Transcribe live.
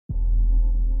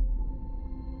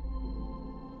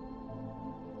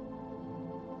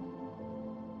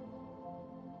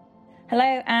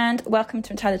Hello and welcome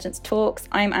to Intelligence Talks.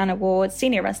 I'm Anna Ward,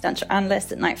 Senior Residential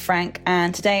Analyst at Knight Frank,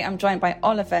 and today I'm joined by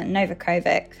Oliver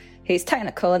Novakovic, who's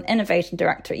Technical and Innovation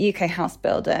Director at UK house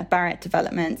builder Barratt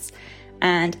Developments,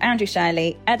 and Andrew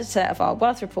Shirley, Editor of our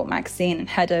Wealth Report magazine and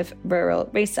Head of Rural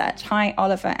Research. Hi,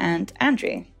 Oliver and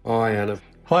Andrew. Hi, Anna.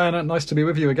 Hi, Anna. Nice to be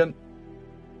with you again.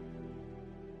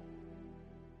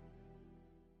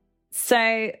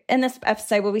 So in this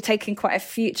episode, we'll be taking quite a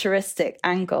futuristic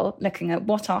angle, looking at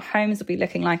what our homes will be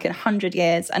looking like in 100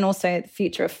 years and also the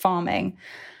future of farming.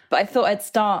 But I thought I'd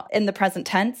start in the present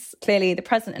tense. Clearly, the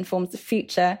present informs the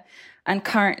future. And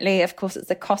currently, of course, it's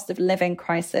the cost of living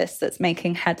crisis that's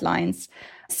making headlines.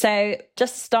 So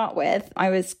just to start with, I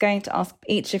was going to ask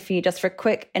each of you just for a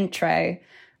quick intro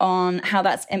on how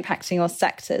that's impacting your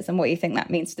sectors and what you think that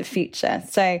means for the future.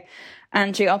 So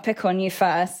Andrew, I'll pick on you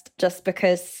first, just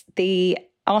because the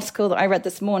article that I read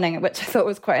this morning, which I thought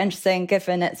was quite interesting,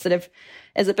 given it sort of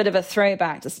is a bit of a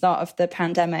throwback to the start of the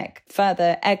pandemic.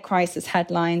 Further egg crisis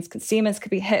headlines, consumers could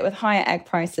be hit with higher egg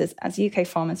prices as UK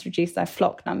farmers reduce their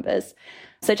flock numbers.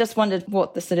 So just wondered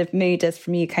what the sort of mood is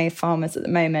from UK farmers at the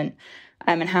moment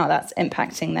and how that's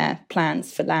impacting their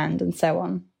plans for land and so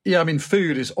on. Yeah, I mean,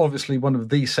 food is obviously one of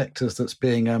the sectors that's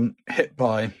being hit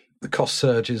by the cost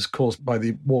surges caused by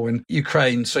the war in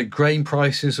Ukraine. So grain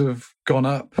prices have gone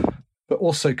up, but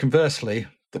also conversely,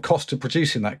 the cost of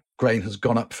producing that grain has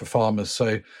gone up for farmers.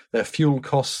 So their fuel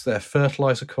costs, their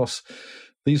fertiliser costs,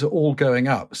 these are all going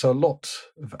up. So a lot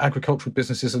of agricultural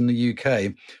businesses in the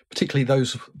UK, particularly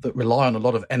those that rely on a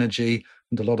lot of energy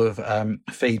and a lot of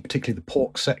feed, particularly the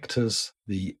pork sectors,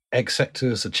 the egg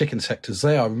sectors, the chicken sectors,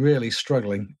 they are really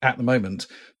struggling at the moment.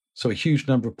 So a huge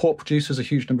number of pork producers, a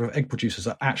huge number of egg producers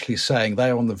are actually saying they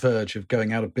are on the verge of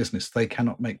going out of business. They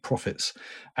cannot make profits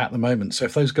at the moment. So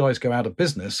if those guys go out of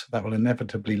business, that will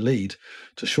inevitably lead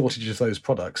to shortages of those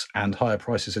products and higher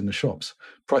prices in the shops.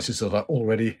 Prices that are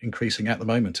already increasing at the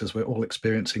moment, as we're all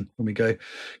experiencing when we go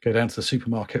down to the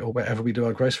supermarket or wherever we do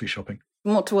our grocery shopping.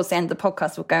 More towards the end of the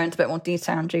podcast, we'll go into a bit more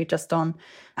detail, Andrew, just on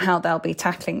how they'll be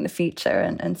tackling the future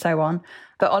and so on.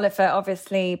 But Oliver,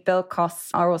 obviously, build costs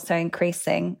are also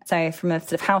increasing. So from a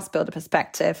sort of house builder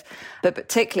perspective, but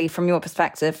particularly from your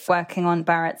perspective, working on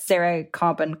Barratt's zero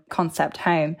carbon concept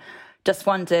home, just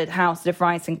wondered how sort of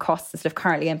rising costs are sort of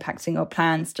currently impacting your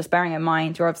plans, just bearing in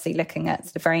mind you're obviously looking at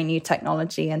sort of very new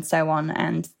technology and so on,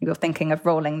 and you're thinking of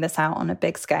rolling this out on a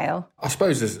big scale. I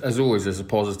suppose, as always, there's a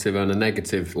positive and a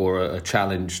negative or a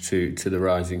challenge to the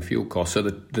rising fuel costs. So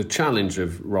the challenge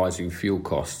of rising fuel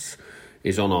costs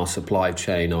is on our supply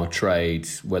chain, our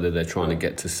trades, whether they're trying to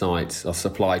get to sites, our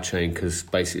supply chain, because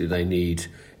basically they need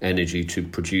energy to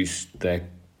produce their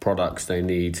products, they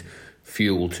need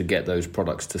fuel to get those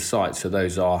products to site. So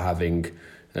those are having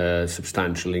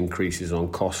substantial increases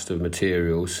on cost of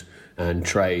materials and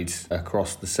trades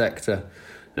across the sector,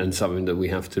 and something that we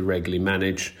have to regularly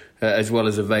manage, as well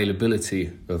as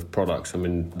availability of products. I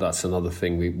mean, that's another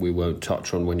thing we won't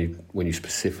touch on when you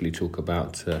specifically talk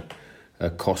about a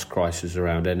cost crisis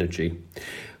around energy.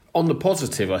 On the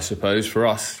positive, I suppose, for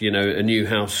us, a new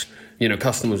house,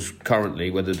 customers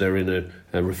currently, whether they're in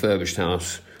a refurbished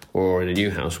house or in a new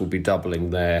house, will be doubling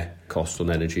their cost on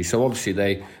energy. So obviously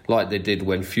they did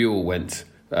when fuel went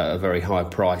at a very high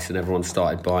price and everyone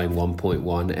started buying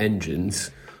 1.1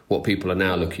 engines, what people are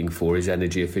now looking for is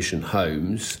energy efficient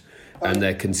homes, and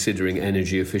they're considering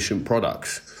energy efficient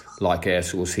products like air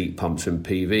source heat pumps and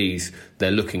PVs. They're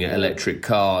looking at electric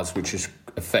cars, which is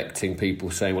affecting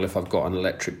people saying, well, if I've got an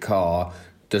electric car,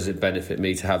 does it benefit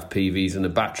me to have PVs and a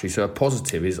battery? So a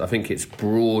positive is, I think it's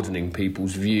broadening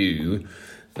people's view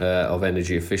of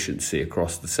energy efficiency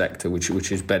across the sector,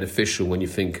 which is beneficial when you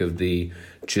think of the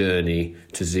journey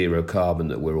to zero carbon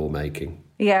that we're all making.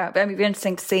 Yeah, but it'd be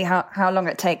interesting to see how long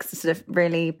it takes to sort of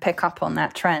really pick up on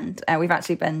that trend. We've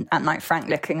actually been at Knight Frank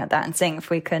looking at that and seeing if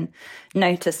we can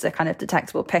notice a kind of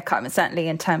detectable pickup. And certainly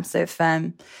in terms of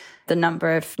the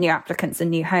number of new applicants and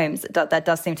new homes, there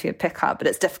does seem to be a pickup, but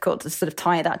it's difficult to sort of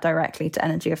tie that directly to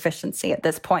energy efficiency at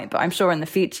this point. But I'm sure in the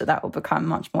future that will become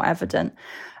much more evident.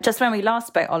 Just when we last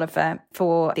spoke, Oliver,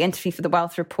 for the interview for the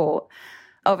Wealth Report,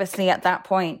 obviously at that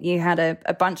point you had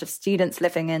a bunch of students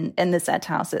living in the Z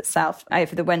House itself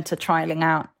over the winter, trialling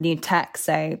out new tech,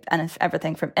 and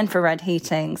everything from infrared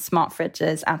heating, smart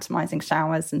fridges, atomizing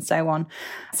showers and so on.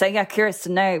 So yeah, curious to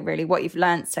know really what you've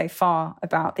learned so far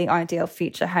about the ideal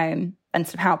future home and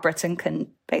sort of how Britain can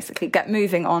basically get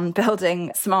moving on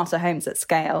building smarter homes at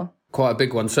scale. Quite a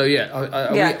big one. So, we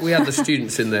had the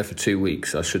students in there for 2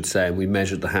 weeks, I should say, and we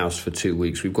measured the house for 2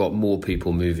 weeks. We've got more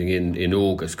people moving in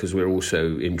August because we're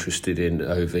also interested in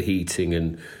overheating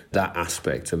and that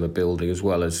aspect of a building, as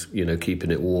well as,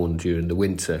 keeping it warm during the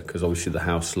winter, because obviously the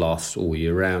house lasts all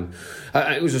year round.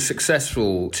 It was a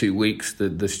successful 2 weeks.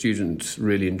 The students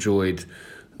really enjoyed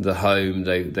the home.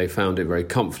 They found it very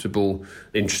comfortable.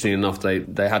 Interesting enough, they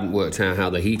hadn't worked out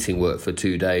how the heating worked for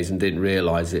 2 days and didn't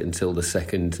realise it until the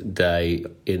second day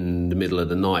in the middle of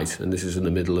the night, and this is in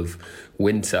the middle of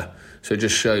winter. So it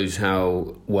just shows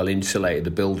how well insulated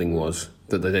the building was,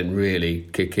 that they didn't really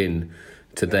kick in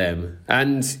to them.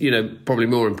 And, probably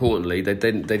more importantly, they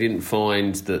didn't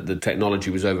find that the technology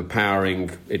was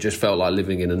overpowering. It just felt like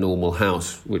living in a normal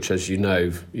house, which, as you know,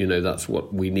 that's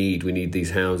what we need. We need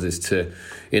these houses to,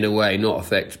 in a way, not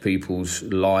affect people's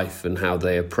life and how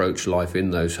they approach life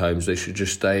in those homes. They should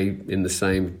just stay in the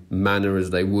same manner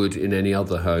as they would in any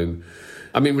other home.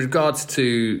 I mean, with regards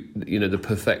to, the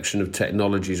perfection of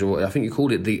technologies, or I think you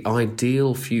called it the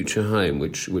ideal future home,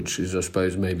 which is, I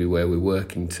suppose, maybe where we're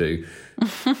working to.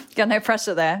 Got no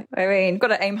pressure there. I mean, got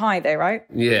to aim high though, right?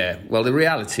 Yeah. Well, the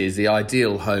reality is the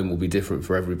ideal home will be different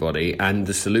for everybody, and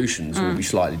the solutions will be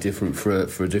slightly different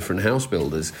for different house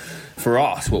builders. For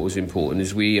us, what was important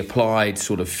is we applied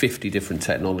sort of 50 different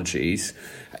technologies.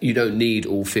 You don't need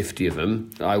all 50 of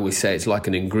them. I always say it's like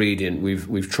an ingredient. We've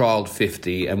trialled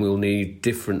 50, and we'll need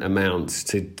different amounts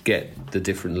to get the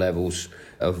different levels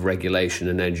of regulation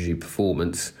and energy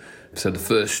performance. So the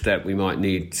first step, we might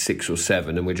need 6 or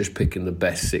 7, and we're just picking the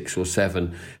best 6 or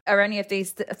 7. Are any of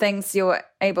these things you're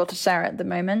able to share at the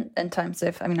moment in terms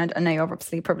of, I mean, I know you're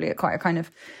obviously probably at quite a kind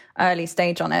of early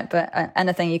stage on it, but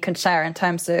anything you can share in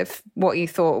terms of what you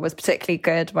thought was particularly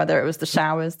good, whether it was the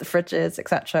showers, the fridges,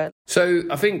 etc.? So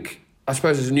I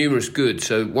suppose there's numerous goods.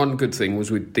 So one good thing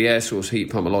was with the air source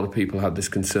heat pump, a lot of people have this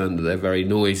concern that they're very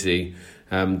noisy,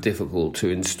 difficult to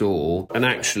install. And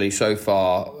actually, so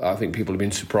far, I think people have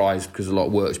been surprised because a lot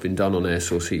of work's been done on air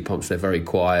source heat pumps. They're very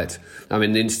quiet. I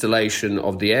mean, the installation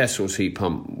of the air source heat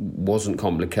pump wasn't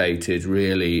complicated,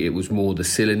 really. It was more the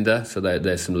cylinder, so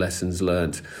there's some lessons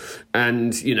learnt.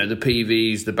 And, the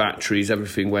PVs, the batteries,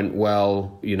 everything went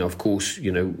well. Of course,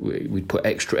 we put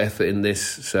extra effort in this,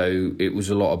 so it was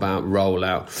a lot about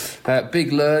rollout.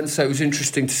 Big learn, so it was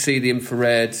interesting to see the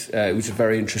infrared. It was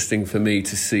very interesting for me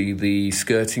to see the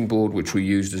skirting board, which we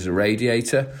used as a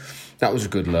radiator. That was a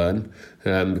good learn,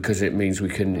 because it means we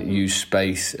can use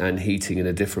space and heating in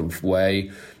a different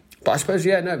way. But I suppose,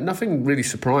 nothing really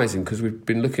surprising, because we've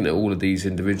been looking at all of these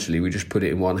individually. We just put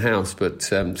it in one house. But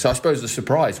so I suppose the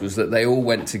surprise was that they all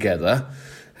went together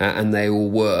and they all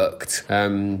worked.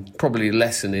 Probably the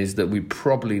lesson is that we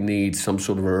probably need some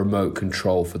sort of a remote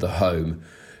control for the home,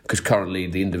 because currently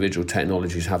the individual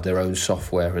technologies have their own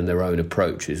software and their own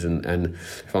approaches. And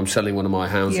if I'm selling one of my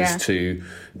houses to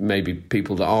maybe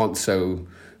people that aren't so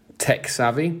tech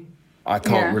savvy, I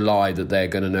can't rely that they're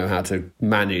going to know how to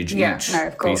manage each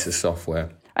piece of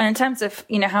software. And in terms of,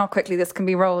 how quickly this can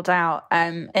be rolled out,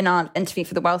 in our interview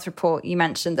for the Wealth Report, you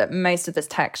mentioned that most of this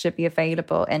tech should be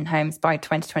available in homes by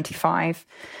 2025.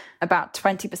 About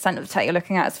 20% of the tech you're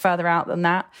looking at is further out than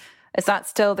that. Is that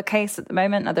still the case at the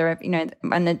moment? Are there,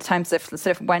 and in terms of sort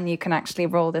of when you can actually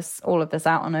roll all of this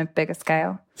out on a bigger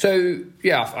scale? So,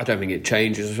 I don't think it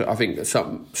changes. I think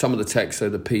some of the tech, so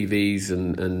the PVs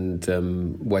and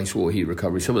wastewater heat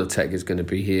recovery, some of the tech is going to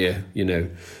be here,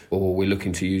 or we're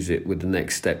looking to use it with the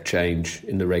next step change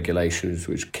in the regulations,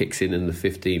 which kicks in the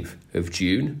 15th of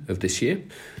June of this year.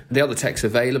 The other tech's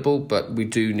available, but we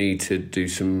do need to do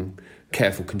some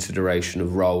careful consideration of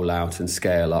rollout and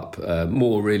scale up,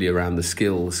 more really around the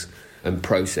skills and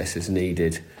processes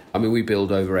needed. I mean, we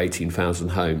build over 18,000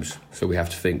 homes, so we have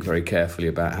to think very carefully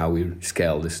about how we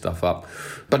scale this stuff up.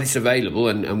 But it's available,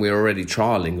 and we're already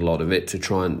trialling a lot of it to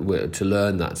try and to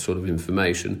learn that sort of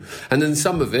information. And then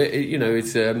some of it,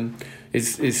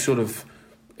 it's sort of,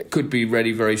 it could be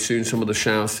ready very soon. Some of the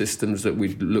shower systems that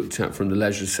we've looked at from the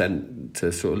leisure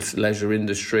centre, sort of leisure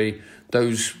industry,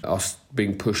 those are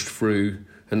being pushed through,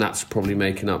 and that's probably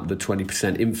making up the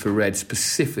 20% infrared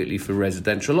specifically for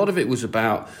residential. A lot of it was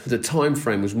about, the time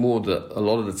frame was more that a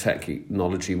lot of the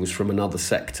technology was from another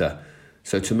sector.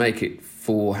 So to make it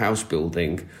for house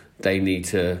building, they need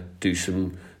to do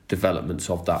some developments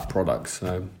of that product.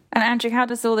 So. And Andrew, how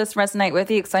does all this resonate with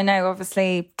you? Because I know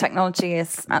obviously technology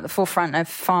is at the forefront of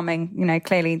farming.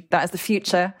 Clearly that is the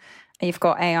future. You've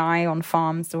got AI on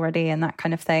farms already and that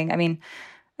kind of thing. I mean,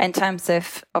 in terms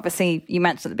of, obviously, you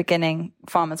mentioned at the beginning,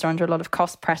 farmers are under a lot of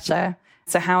cost pressure.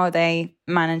 So how are they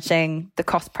managing the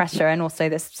cost pressure and also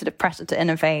this sort of pressure to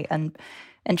innovate and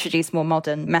introduce more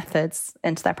modern methods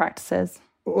into their practices?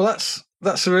 Well,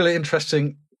 that's a really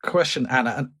interesting question,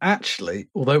 Anna. And actually,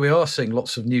 although we are seeing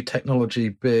lots of new technology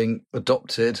being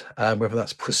adopted, whether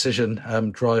that's precision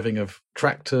driving of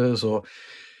tractors or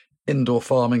indoor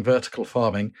farming, vertical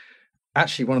farming,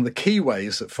 actually one of the key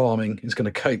ways that farming is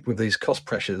going to cope with these cost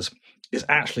pressures is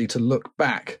actually to look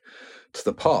back to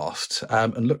the past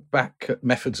and look back at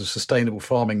methods of sustainable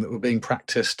farming that were being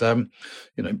practiced,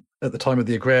 at the time of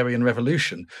the agrarian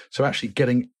revolution. So actually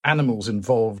getting animals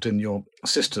involved in your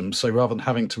system. So rather than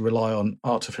having to rely on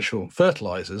artificial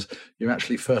fertilizers, you're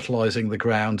actually fertilizing the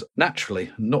ground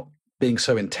naturally, not being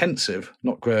so intensive,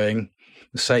 not growing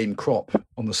the same crop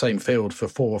on the same field for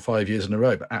 4 or 5 years in a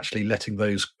row, but actually letting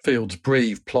those fields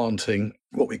breathe, planting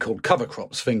what we call cover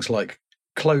crops, things like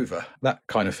clover, that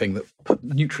kind of thing, that put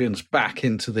nutrients back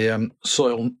into the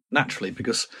soil naturally,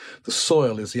 because the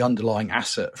soil is the underlying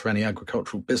asset for any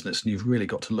agricultural business, and you've really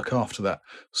got to look after that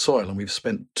soil. And we've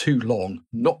spent too long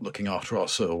not looking after our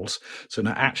soils. So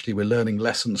now actually we're learning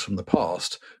lessons from the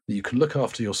past that you can look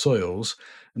after your soils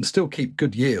and still keep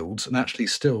good yields and actually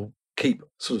still keep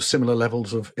sort of similar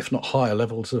levels of, if not higher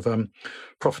levels of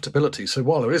profitability. So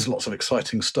while there is lots of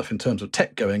exciting stuff in terms of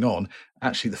tech going on,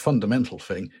 actually the fundamental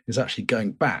thing is actually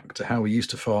going back to how we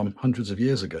used to farm hundreds of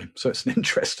years ago. So it's an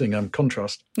interesting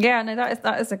contrast. Yeah, no,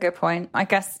 that is a good point. I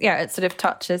guess, it sort of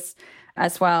touches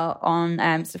as well on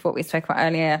sort of what we spoke about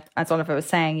earlier, as Oliver was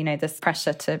saying, this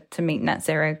pressure to meet net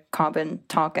zero carbon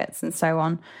targets and so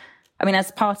on. I mean,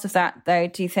 as part of that, though,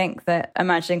 do you think that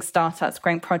emerging startups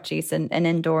growing produce in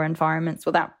indoor environments,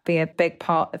 will that be a big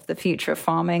part of the future of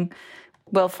farming?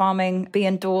 Will farming be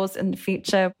indoors in the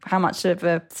future? How much of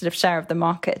a sort of share of the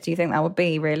market do you think that will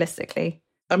be realistically?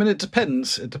 I mean, it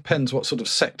depends. It depends what sort of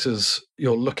sectors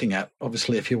you're looking at.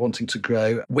 Obviously, if you're wanting to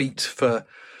grow wheat for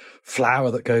flour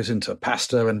that goes into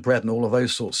pasta and bread and all of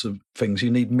those sorts of things,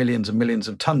 you need millions and millions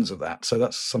of tons of that. So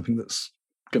that's something that's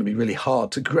going to be really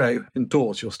hard to grow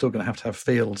indoors. You're still going to have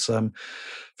fields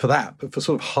for that. But for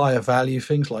sort of higher value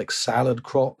things like salad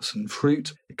crops and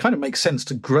fruit, it kind of makes sense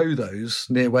to grow those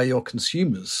near where your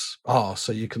consumers are,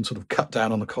 so you can sort of cut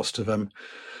down on the cost of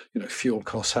fuel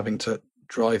costs, having to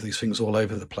drive these things all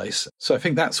over the place. So I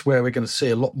think that's where we're going to see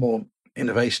a lot more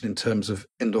innovation in terms of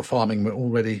indoor farming. We're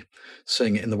already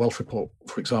seeing it in the Welsh Report.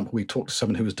 For example, we talked to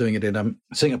someone who was doing it in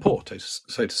Singapore.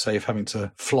 So to save having to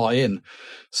fly in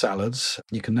salads,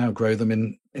 you can now grow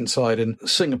them inside in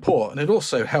Singapore. And it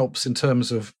also helps in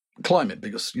terms of climate,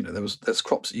 because there's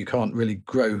crops that you can't really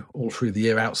grow all through the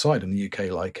year outside in the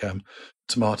UK, like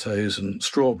tomatoes and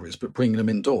strawberries, but bringing them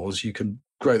indoors, you can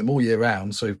grow them all year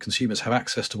round, so consumers have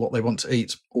access to what they want to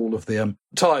eat all of the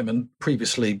time. And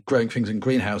previously, growing things in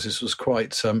greenhouses was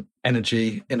quite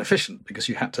energy inefficient, because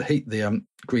you had to heat the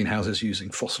greenhouses using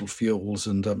fossil fuels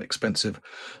and expensive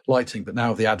lighting. But now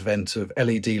with the advent of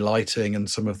LED lighting and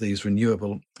some of these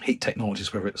renewable heat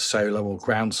technologies, whether it's solar or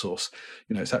ground source,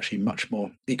 it's actually much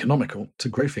more economical to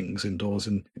grow things indoors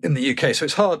in the UK. So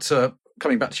it's hard to,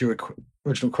 coming back to your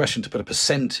original question, to put a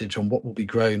percentage on what will be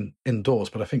grown indoors,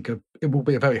 but I think it will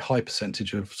be a very high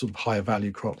percentage of sort of higher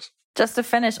value crops. Just to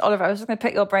finish, Oliver, I was just going to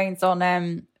pick your brains on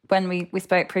when we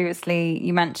spoke previously,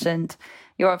 you mentioned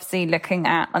you're obviously looking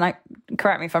at, and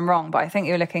correct me if I'm wrong, but I think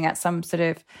you're looking at some sort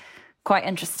of quite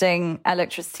interesting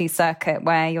electricity circuit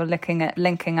where you're looking at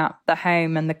linking up the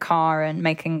home and the car and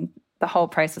making the whole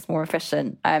process more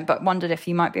efficient. But wondered if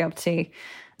you might be able to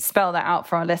spell that out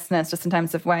for our listeners, just in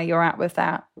terms of where you're at with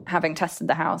that, having tested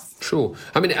the house. Sure.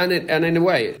 I mean, and in a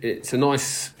way, it's a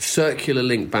nice circular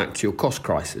link back to your cost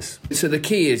crisis. So the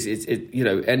key is,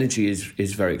 energy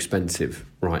is very expensive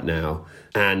right now,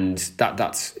 and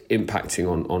that's impacting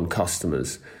on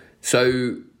customers.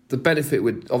 So the benefit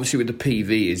with the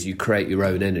PV is you create your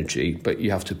own energy, but you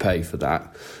have to pay for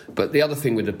that. But the other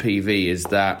thing with the PV is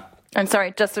that, I'm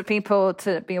sorry, just for people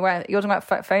to be aware, you're talking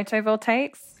about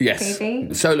photovoltaics? Yes.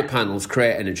 PV? Solar panels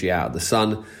create energy out of the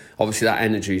sun. Obviously, that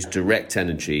energy is direct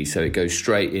energy, so it goes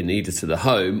straight in either to the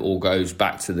home or goes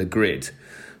back to the grid.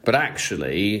 But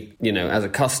actually, as a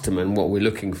customer, and what we're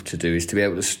looking to do is to be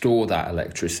able to store that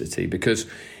electricity, because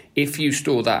if you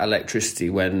store that electricity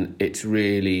when it's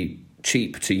really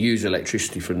cheap to use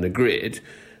electricity from the grid,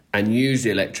 and use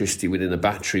the electricity within a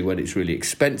battery when it's really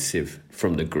expensive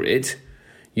from the grid,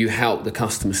 you help the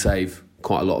customer save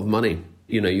quite a lot of money.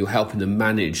 You're helping them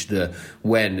manage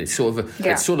it's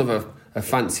sort of a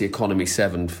fancy economy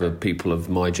 7 for people of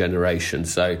my generation.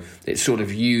 So it sort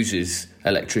of uses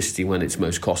electricity when it's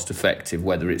most cost effective,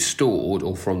 whether it's stored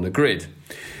or from the grid.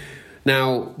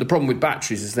 Now, the problem with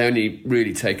batteries is they only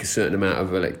really take a certain amount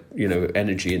of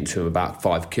energy into about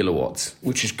 5 kilowatts,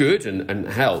 which is good and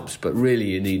helps, but really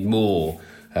you need more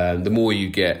The more you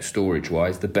get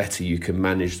storage-wise, the better you can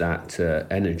manage that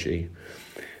energy.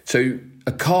 So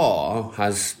a car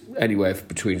has anywhere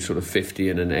between sort of 50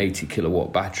 and an 80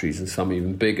 kilowatt batteries, and some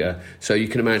even bigger. So you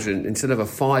can imagine, instead of a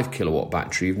 5 kilowatt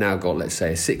battery, you've now got, let's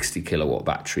say, a 60 kilowatt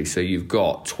battery. So you've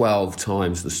got 12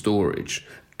 times the storage.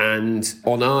 And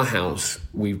on our house,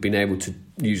 we've been able to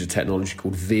use a technology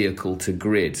called vehicle to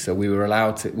grid. So we were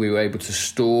able to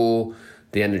store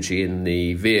the energy in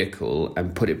the vehicle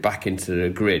and put it back into the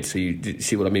grid. So you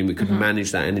see what I mean? We could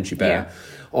manage that energy better. Yeah.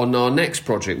 On our next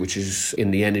project, which is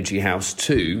in the Energy House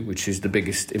 2, which is the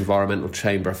biggest environmental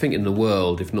chamber, I think, in the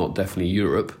world, if not definitely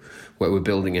Europe, where we're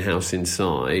building a house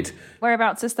inside.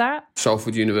 Whereabouts is that?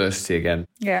 Salford University again.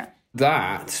 Yeah.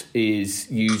 That is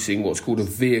using what's called a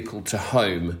vehicle to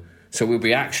home. So we'll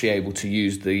be actually able to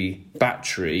use the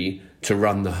battery to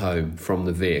run the home from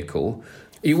the vehicle.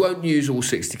 You won't use all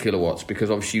 60 kilowatts because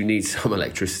obviously you need some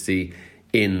electricity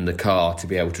in the car to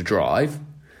be able to drive.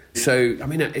 So, I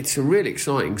mean, it's a really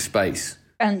exciting space.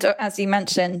 And as you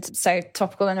mentioned, so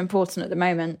topical and important at the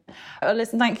moment. Well,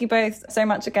 listen, thank you both so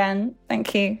much again.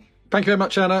 Thank you. Thank you very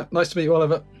much, Anna. Nice to meet you,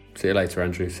 Oliver. See you later,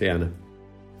 Andrew. See you, Anna.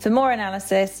 For more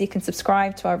analysis, you can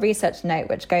subscribe to our research note,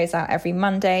 which goes out every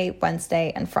Monday,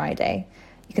 Wednesday and Friday.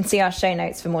 You can see our show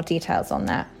notes for more details on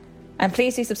that. And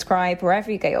please do subscribe wherever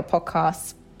you get your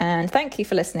podcasts. And thank you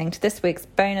for listening to this week's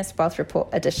bonus Wealth Report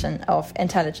edition of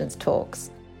Intelligence Talks.